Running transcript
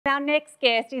Our next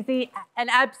guest is an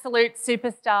absolute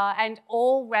superstar and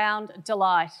all-round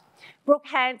delight. Brooke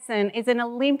Hanson is an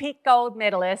Olympic gold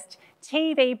medalist,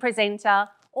 TV presenter,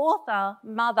 author,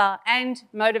 mother and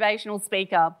motivational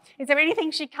speaker. Is there anything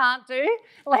she can't do?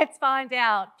 Let's find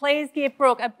out. Please give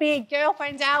Brooke a big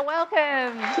girlfriend hour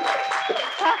welcome.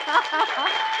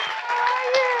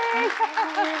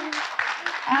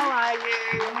 How are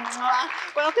you?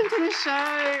 Welcome to the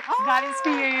show. Oh, that is for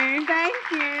you. Thank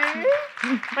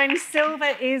you. When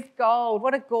silver is gold.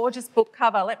 What a gorgeous book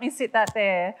cover. Let me sit that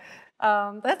there.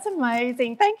 That's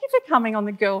amazing. Thank you for coming on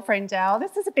the Girlfriend Hour.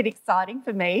 This is a bit exciting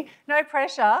for me. No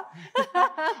pressure.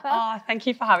 Oh, thank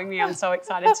you for having me. I'm so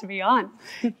excited to be on.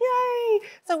 Yay.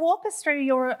 So walk us through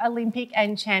your Olympic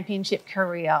and championship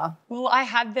career. Well, I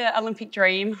had the Olympic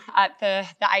dream at the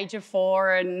age of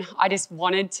 4 and I just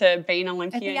wanted to be an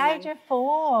Olympian. At the age of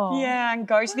 4? Yeah, and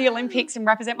go to the Olympics and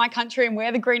represent my country and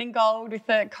wear the green and gold with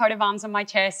the coat of arms on my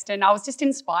chest. And I was just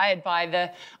inspired by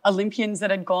the Olympians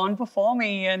that had gone before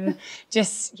me and it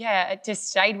just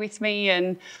stayed with me.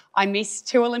 And I missed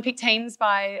 2 Olympic teams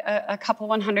by a couple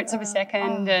 100ths of a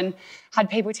second and had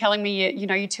people telling me, you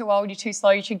know, you're too old, you're too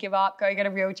slow, you should give up, go get a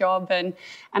real job. And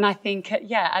I think,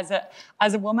 as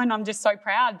a woman, I'm just so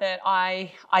proud that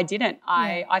I didn't.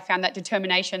 Yeah. I found that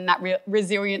determination, that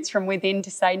resilience from within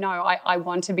to say, no, I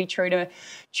want to be true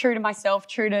to myself,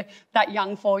 true to that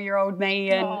young 4-year-old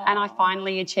me. And I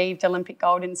finally achieved Olympic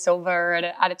gold and silver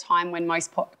at a time when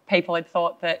most people had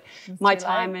thought that my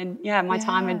time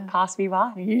had passed me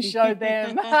by. You showed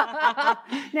them.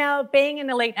 Now, being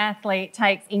an elite athlete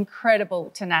takes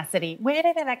incredible tenacity. Where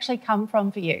did it actually come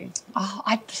from for you? Oh,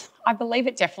 I believe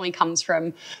it definitely comes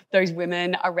from those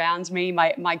women around me,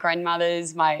 my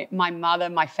grandmothers, my mother,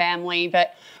 my family,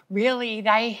 but really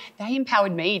they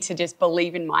empowered me to just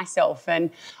believe in myself.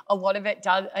 And a lot of it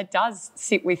does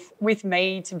sit with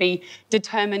me to be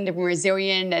determined and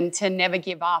resilient and to never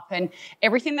give up. And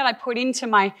everything that I put into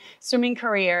my swimming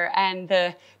career and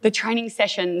the training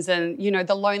sessions and, you know,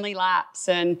 the lonely laps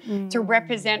and to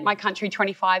represent my country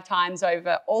 25 times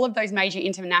over all of those major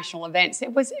international events,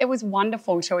 it was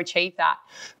wonderful to achieve that.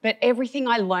 But everything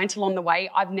I learnt along the way,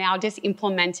 I've now just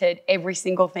implemented every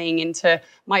single thing into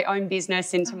my own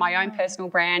business, into my own personal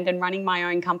brand and running my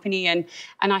own company. And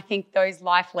I think those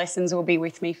life lessons will be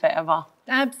with me forever.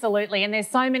 Absolutely. And there's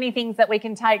so many things that we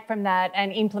can take from that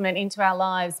and implement into our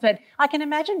lives. But I can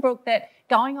imagine, Brooke, that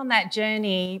going on that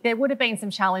journey, there would have been some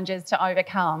challenges to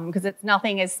overcome because it's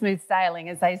nothing as smooth sailing,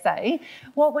 as they say.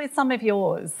 What were some of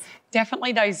yours?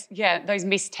 Definitely those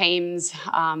missed teams,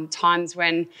 times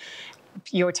when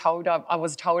you were told I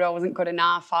was told I wasn't good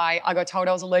enough. I got told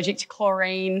I was allergic to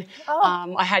chlorine.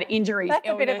 I had injuries, that's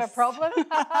illness. a bit of a problem.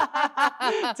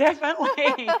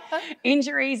 Definitely.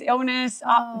 Injuries, illness,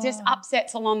 just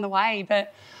upsets along the way.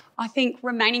 But I think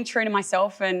remaining true to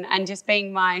myself and just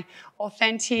being my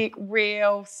authentic,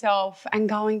 real self and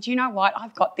going, do you know what?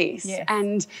 I've got this. Yes.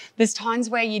 And there's times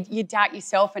where you doubt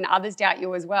yourself and others doubt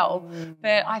you as well.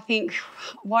 But I think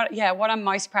what I'm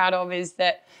most proud of is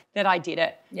that I did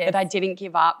it, that I didn't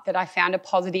give up, that I found a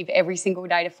positive every single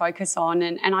day to focus on.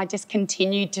 And I just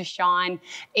continued to shine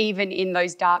even in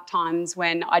those dark times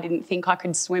when I didn't think I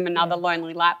could swim another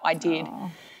lonely lap. I did.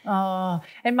 Oh,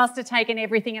 it must have taken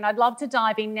everything. And I'd love to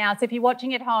dive in now. So if you're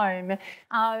watching at home,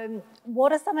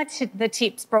 what are some of the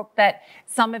tips, Brooke, that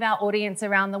some of our audience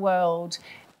around the world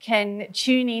can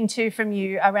tune into from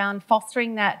you around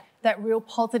fostering that real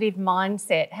positive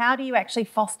mindset? How do you actually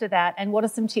foster that? And what are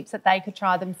some tips that they could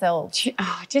try themselves?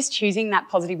 Just choosing that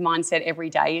positive mindset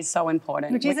every day is so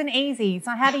important. Which isn't easy.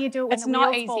 So how do you do it when it's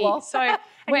not easy? Fall off? So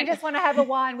and you just want to have a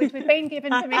wine, which we've been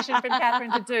given permission from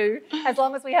Catherine to do, as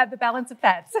long as we have the balance of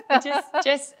fats.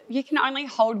 just you can only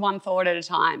hold one thought at a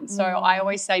time. So I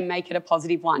always say make it a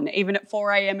positive one, even at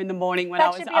 4 a.m. in the morning when I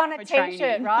was up for training. That should be on a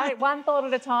T-shirt, right? One thought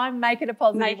at a time, make it a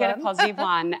positive one. Make it a positive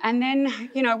one. And then,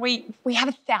 you know, we have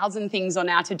 1,000 things on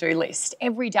our to-do list.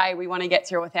 Every day we want to get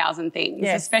through 1,000 things,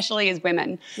 especially as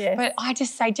women. Yes. But I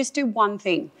just say, just do one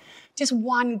thing. Just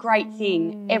one great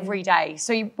thing every day.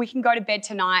 So we can go to bed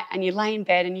tonight and you lay in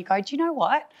bed and you go, do you know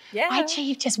what? Yeah. I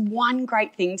achieved just one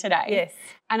great thing today. Yes.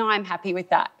 And I'm happy with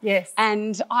that. Yes.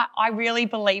 And I really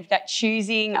believe that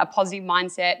choosing a positive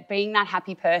mindset, being that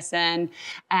happy person,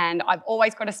 and I've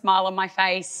always got a smile on my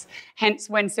face, hence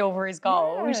when silver is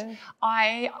gold. Yeah.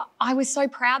 I was so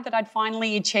proud that I'd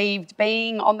finally achieved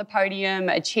being on the podium,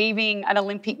 achieving an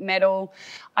Olympic medal.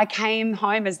 I came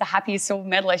home as the happiest silver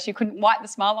medalist. You couldn't wipe the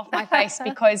smile off my face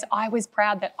because I was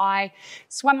proud that I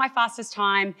swam my fastest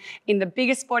time in the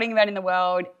biggest sporting event in the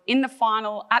world, in the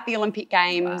final at the Olympic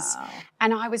Games. Wow.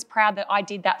 And I was proud that I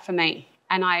did that for me.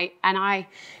 And I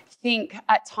think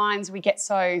at times we get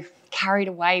so carried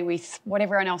away with what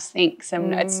everyone else thinks,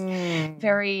 and it's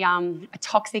very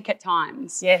toxic at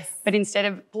times. Yes. But instead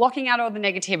of blocking out all the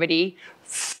negativity,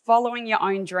 following your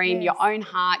own dream, your own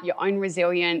heart, your own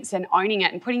resilience, and owning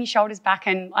it and putting your shoulders back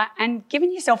and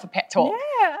giving yourself a pep talk.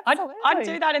 Yeah, absolutely. I'd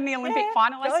do that in the Olympic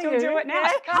final. I still do it now.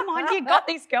 Come on, you got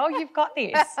this, girl. You've got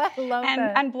this. Love it.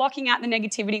 And blocking out the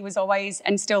negativity was always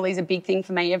and still is a big thing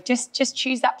for me, of just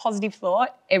choose that positive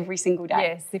thought every single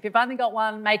day. Yes, if you've only got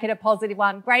one, make it a positive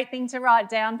one. Great thing to write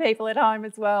down, people at home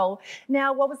as well.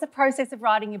 Now, what was the process of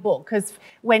writing your book? Because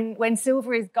when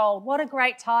silver is gold, what a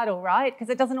great title, right? Because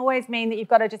it doesn't always mean that you've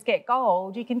got to just get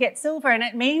gold. You can get silver and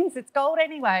it means it's gold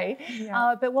anyway.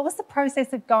 Yeah. But what was the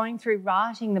process of going through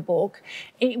writing the book?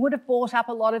 It would have brought up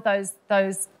a lot of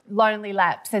those lonely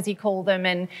laps, as you call them,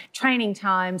 and training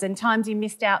times and times you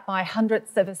missed out by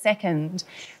hundredths of a second.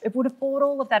 It would have brought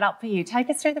all of that up for you. Take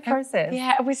us through the process.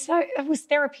 Yeah, it was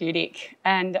therapeutic,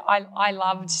 and I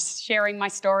loved sharing my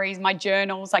stories, my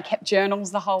journals. I kept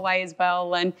journals the whole way as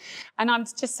well, and I'm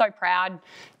just so proud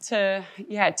to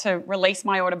release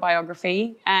my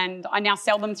autobiography, and I now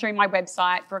sell them through my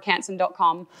website,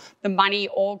 brookehanson.com. The money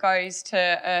all goes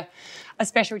to a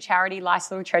special charity,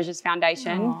 Life's Little Treasures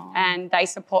Foundation, and they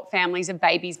support families of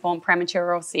babies born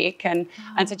premature or sick, and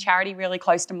it's a charity really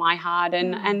close to my heart,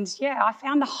 and I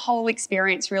found the whole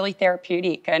experience really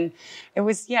therapeutic, and it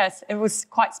was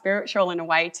quite spiritual in a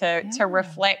way to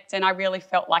reflect, and I really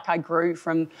felt like I grew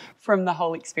from the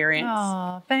whole experience.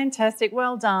 Oh, fantastic.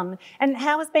 Well done. And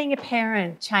how has being a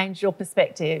parent changed your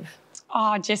perspective?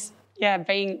 Oh,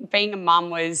 being a mum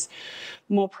was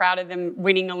more prouder than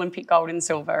winning Olympic gold and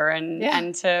silver,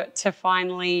 and to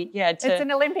finally it's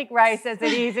an Olympic race as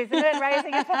it is, isn't it?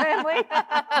 Raising a family.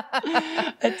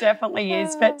 It definitely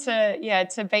is. But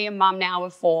to be a mum now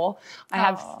of 4, I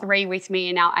have 3 with me,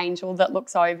 and our angel that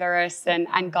looks over us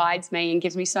and guides me and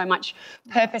gives me so much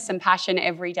purpose and passion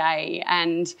every day.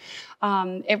 And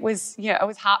it was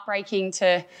heartbreaking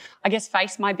to, I guess,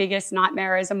 face my biggest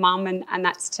nightmare as a mum, and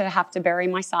that's to have to bury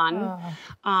my son.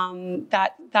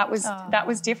 That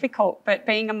was difficult, but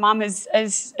being a mum is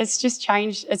just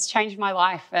changed. It's changed my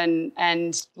life, and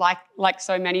like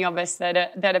so many of us that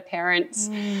are parents,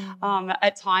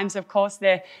 at times, of course,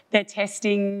 they're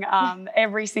testing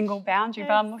every single boundary.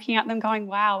 But I'm looking at them going,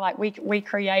 wow, like we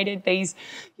created these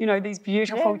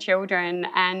beautiful children,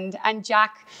 and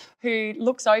Jack, who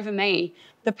looks over me,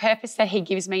 the purpose that he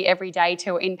gives me every day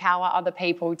to empower other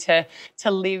people to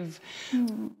live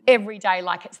every day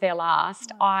like it's their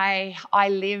last. I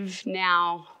live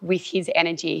now with his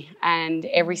energy, and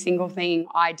every single thing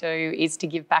I do is to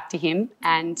give back to him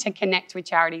and to connect with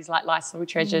charities like Life's Little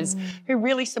Treasures, who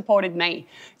really supported me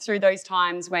through those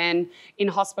times when in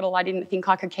hospital I didn't think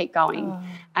I could keep going,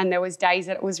 and there was days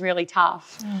that it was really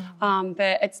tough.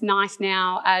 But it's nice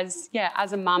now as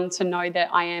a mum to know that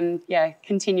I am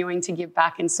continuing to give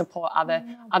back and support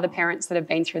other parents that have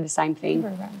been through the same thing.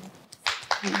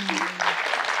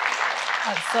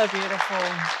 That's so beautiful.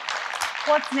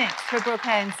 What's next for Brooke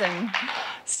Hanson?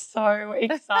 So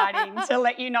exciting to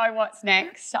let you know what's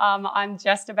next. I'm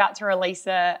just about to release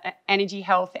a energy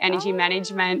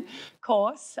management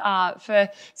course for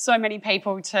so many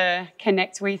people to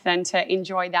connect with and to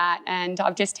enjoy that. And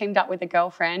I've just teamed up with a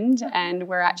girlfriend, and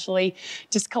we're actually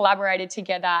just collaborated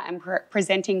together and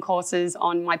presenting courses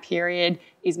on my period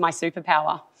is my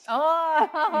superpower. Oh,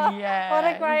 what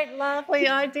a great, lovely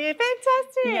idea.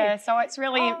 Fantastic. Yeah, so it's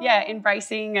really,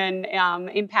 embracing and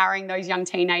empowering those young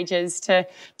teenagers to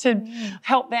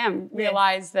help them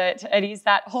realise that it is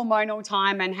that hormonal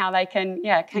time, and how they can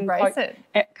embrace it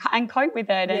and cope with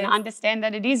it, and understand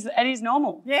that it is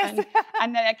normal. Yes.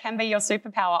 And that it can be your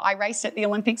superpower. I raced at the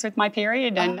Olympics with my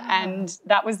period, and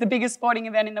that was the biggest sporting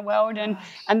event in the world, and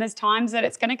there's times that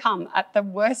it's going to come at the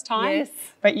worst time,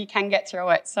 but you can get through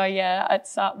it. So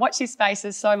it's watch this space.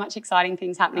 There's so much exciting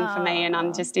things happening for me, and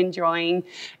I'm just enjoying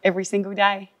every single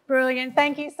day. Brilliant.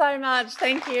 Thank you so much.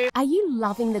 Thank you. Are you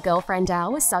loving the Girlfriend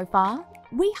Hour so far?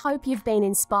 We hope you've been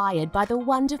inspired by the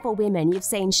wonderful women you've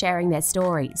seen sharing their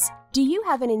stories. Do you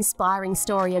have an inspiring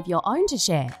story of your own to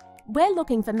share? We're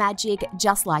looking for magic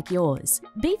just like yours.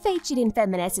 Be featured in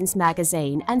Feminescence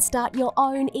magazine and start your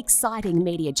own exciting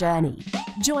media journey.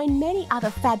 Join many other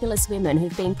fabulous women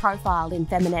who've been profiled in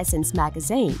Feminescence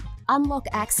magazine. Unlock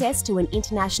access to an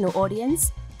international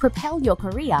audience, propel your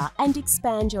career, and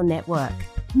expand your network.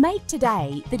 Make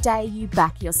today the day you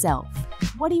back yourself.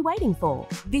 What are you waiting for?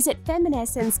 Visit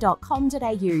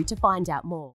feminescence.com.au to find out more.